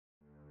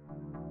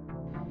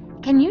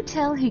Can you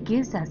tell who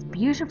gives us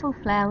beautiful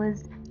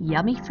flowers,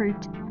 yummy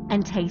fruit,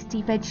 and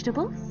tasty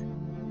vegetables?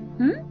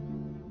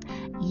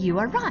 You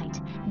are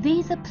right.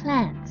 These are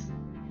plants.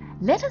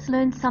 Let us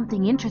learn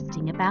something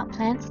interesting about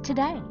plants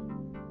today.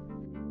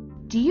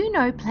 Do you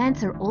know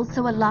plants are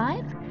also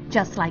alive,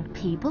 just like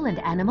people and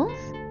animals?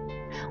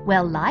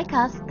 Well, like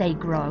us, they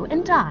grow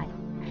and die.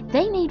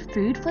 They need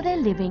food for their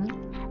living,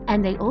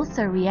 and they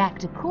also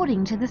react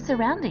according to the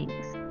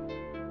surroundings.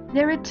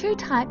 There are two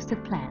types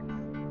of plants,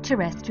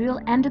 terrestrial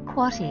and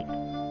aquatic.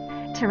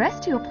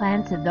 Terrestrial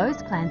plants are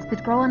those plants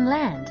that grow on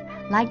land,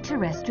 like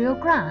terrestrial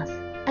grass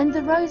and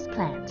the rose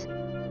plant.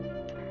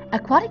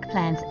 Aquatic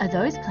plants are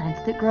those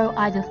plants that grow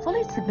either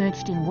fully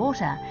submerged in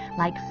water,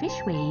 like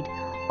fishweed,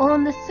 or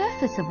on the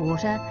surface of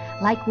water,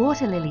 like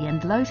water lily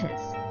and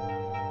lotus.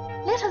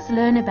 Let us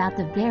learn about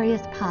the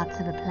various parts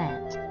of a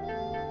plant.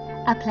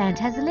 A plant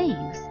has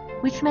leaves,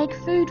 which make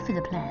food for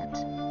the plant.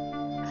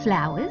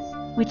 Flowers,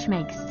 which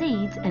make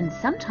seeds and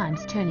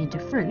sometimes turn into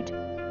fruit.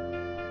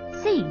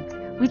 Seeds,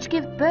 which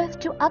give birth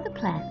to other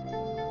plants.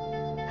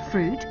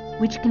 Fruit,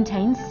 which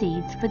contains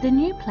seeds for the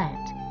new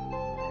plant.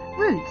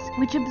 Roots,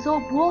 which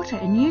absorb water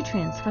and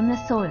nutrients from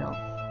the soil.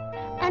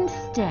 And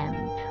stem,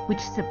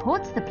 which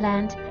supports the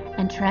plant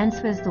and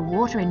transfers the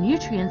water and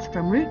nutrients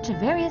from root to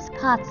various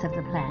parts of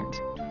the plant.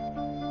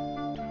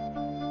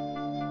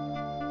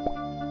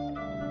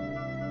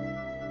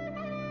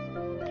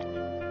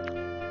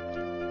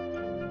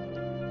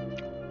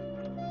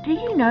 Do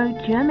you know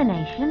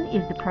germination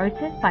is the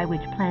process by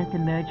which plants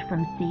emerge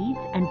from seeds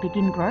and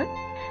begin growth?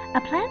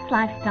 A plant's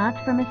life starts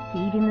from a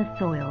seed in the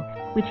soil,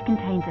 which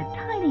contains a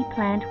tiny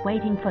plant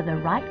waiting for the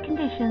right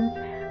conditions,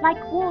 like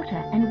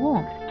water and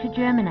warmth, to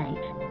germinate.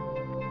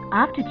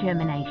 After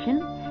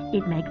germination,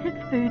 it makes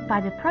its food by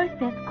the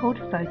process called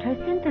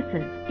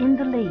photosynthesis in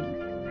the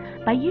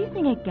leaves, by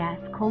using a gas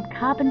called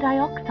carbon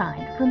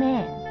dioxide from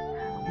air,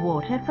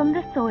 water from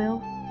the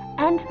soil,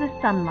 and the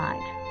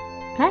sunlight.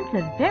 Plants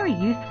are very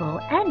useful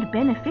and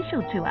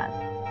beneficial to us.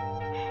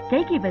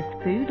 They give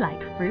us food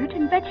like fruit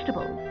and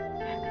vegetables,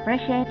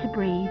 fresh air to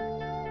breathe,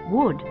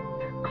 wood,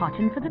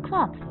 cotton for the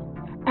cloths,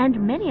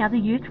 and many other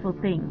useful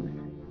things.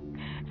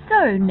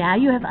 So now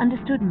you have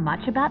understood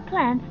much about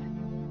plants.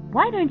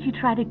 Why don't you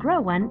try to grow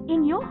one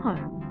in your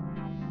home?